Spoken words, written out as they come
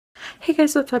Hey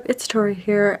guys, what's up? It's Tori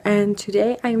here, and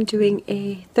today I am doing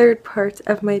a third part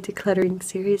of my decluttering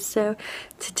series. So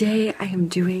today I am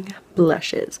doing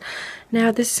blushes.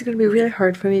 Now this is going to be really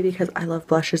hard for me because I love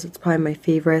blushes. It's probably my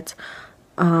favorite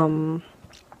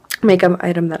makeup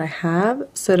item that I have,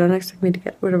 so don't expect me to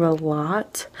get rid of a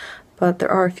lot, but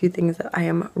there are a few things that I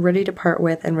am ready to part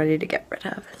with and ready to get rid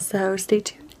of. So stay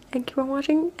tuned and keep on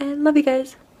watching, and love you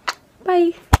guys.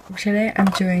 Bye! Today I'm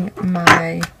doing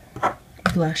my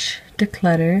blush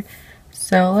declutter.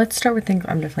 So let's start with things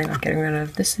I'm definitely not getting rid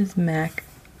of. This is MAC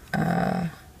Flow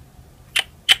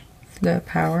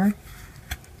Power.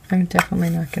 I'm definitely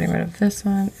not getting rid of this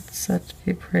one. It's such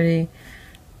a pretty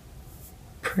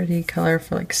color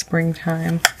for like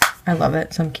springtime. I love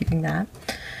it, so I'm keeping that.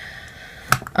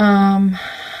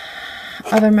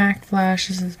 Other MAC blush.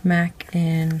 This is MAC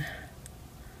in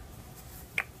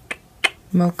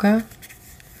Mocha.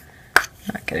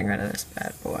 Not getting rid of this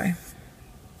bad boy.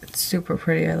 It's super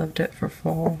pretty. I loved it for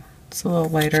fall. It's a little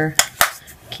lighter.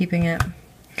 Keeping it.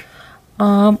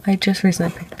 I just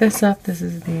recently picked this up. This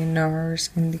is the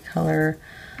NARS in the color.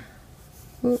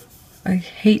 Ooh, I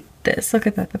hate this. Look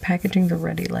at that. The packaging's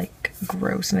already like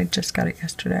gross, and I just got it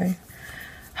yesterday.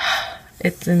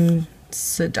 It's in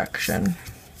Seduction,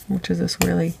 which is this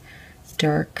really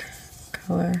dark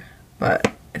color,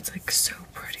 but it's like so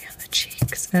pretty on the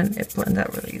cheeks, and it blends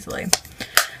out really easily.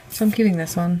 So I'm keeping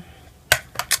this one.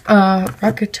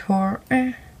 Rockateur.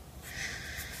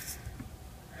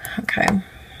 Okay.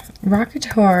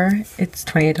 Rockateur, it's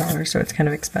 $28, so it's kind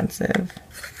of expensive.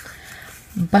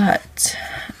 But,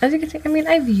 as you can see, I mean,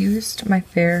 I've used my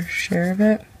fair share of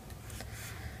it.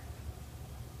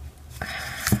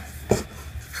 It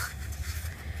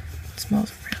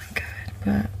smells really good,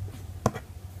 but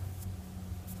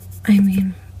I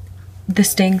mean, the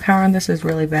staying power on this is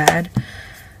really bad.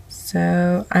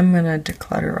 So I'm gonna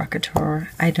declutter Rockateur.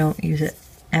 I don't use it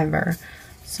ever.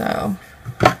 So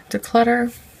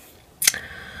declutter.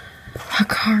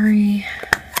 Hikari.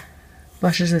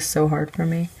 Blushes is so hard for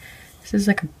me. This is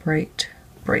like a bright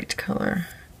color.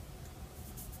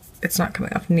 It's not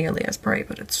coming off nearly as bright,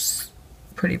 but it's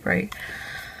pretty bright.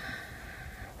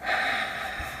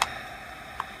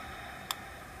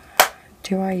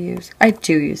 I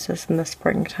do use this in the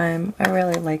springtime. I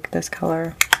really like this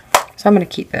color, so I'm gonna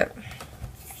keep it.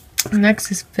 Next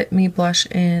is Fit Me blush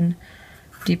in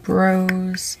Deep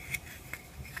Rose,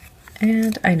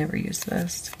 and I never use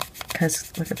this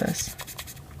because look at this.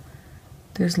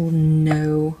 There's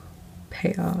no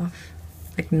payoff,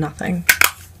 like nothing.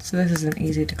 So this is an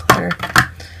easy declutter.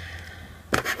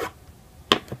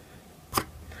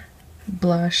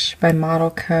 Blush by Model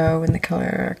Co. in the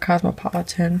color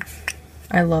Cosmopolitan.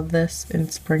 I love this in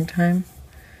springtime.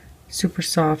 Super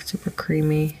soft, super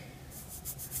creamy.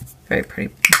 Very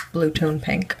pretty blue tone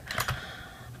pink.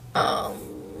 Wet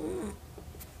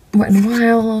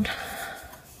n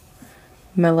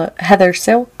Wild. Heather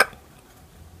Silk.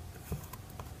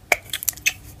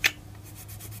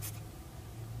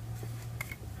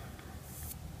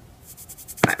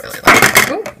 I really like that.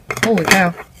 Ooh, holy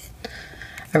cow.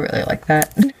 I really like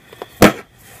that.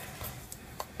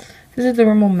 This is the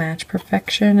Rimmel Match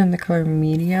Perfection in the color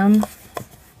Medium,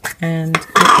 and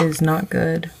it is not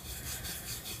good.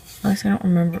 At least I don't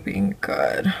remember it being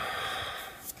good.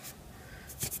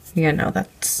 Yeah, no,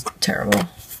 that's terrible.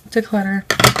 Declutter.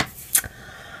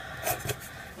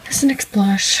 This next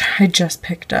blush I just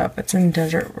picked up. It's in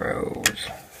Desert Rose.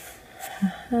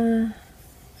 I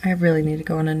really need to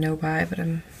go on a no-buy, but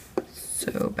I'm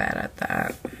so bad at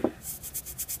that.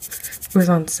 It was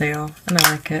on sale, and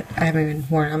I like it. I haven't even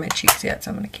worn it on my cheeks yet,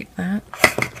 so I'm going to keep that.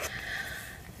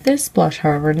 This blush,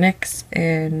 however, NYX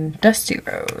in Dusty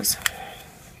Rose.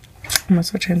 I'm going to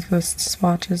switch hands for those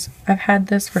swatches. I've had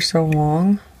this for so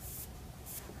long,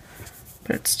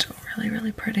 but it's still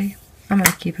really pretty. I'm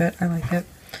going to keep it. I like it.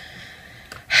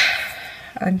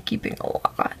 I'm keeping a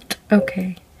lot.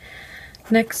 Okay.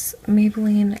 Next,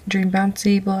 Maybelline Dream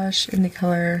Bouncy blush in the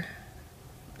color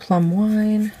Plum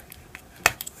Wine.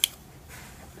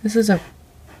 This is a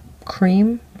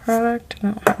cream product. I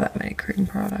don't have that many cream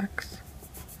products.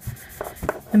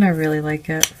 And I really like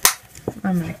it.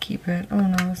 I'm gonna keep it. Oh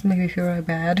no, this makes me feel really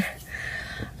bad.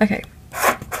 Okay.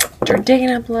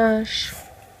 Jordana blush.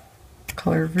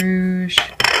 Color Rouge.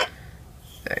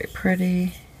 Very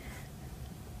pretty.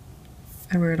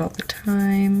 I wear it all the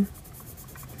time.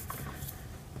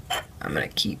 I'm gonna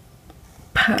keep.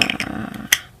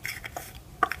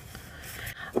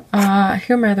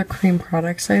 Here are my other cream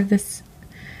products. I have this.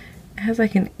 It has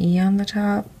like an E on the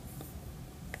top.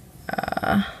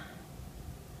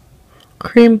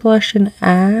 Cream blush in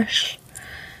Ash.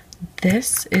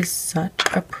 This is such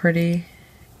a pretty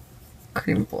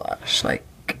cream blush. Like,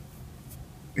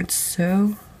 it's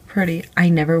so pretty. I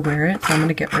never wear it, so I'm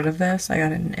gonna get rid of this. I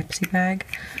got it in an Ipsy bag.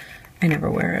 I never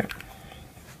wear it.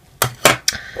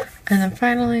 And then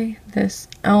finally, this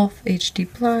e.l.f.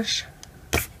 HD blush.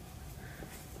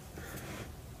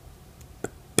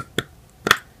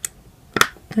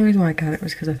 The reason why I got it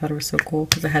was because I thought it was so cool,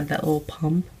 because it had that little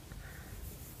pump.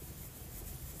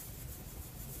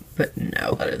 But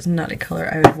no, that is not a color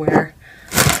I would wear.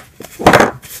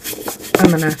 I'm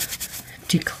gonna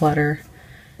declutter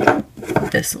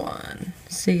this one.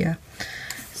 See ya.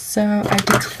 So I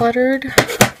decluttered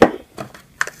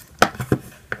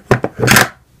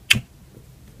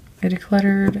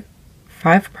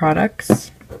 5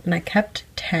 products and I kept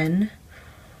 10.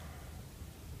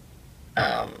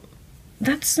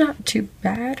 That's not too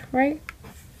bad, right?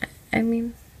 I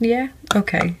mean, yeah,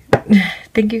 okay.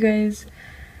 Thank you guys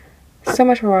so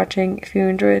much for watching. If you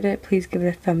enjoyed it, please give it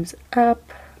a thumbs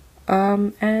up.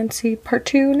 And see part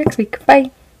 2 next week.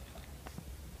 Bye!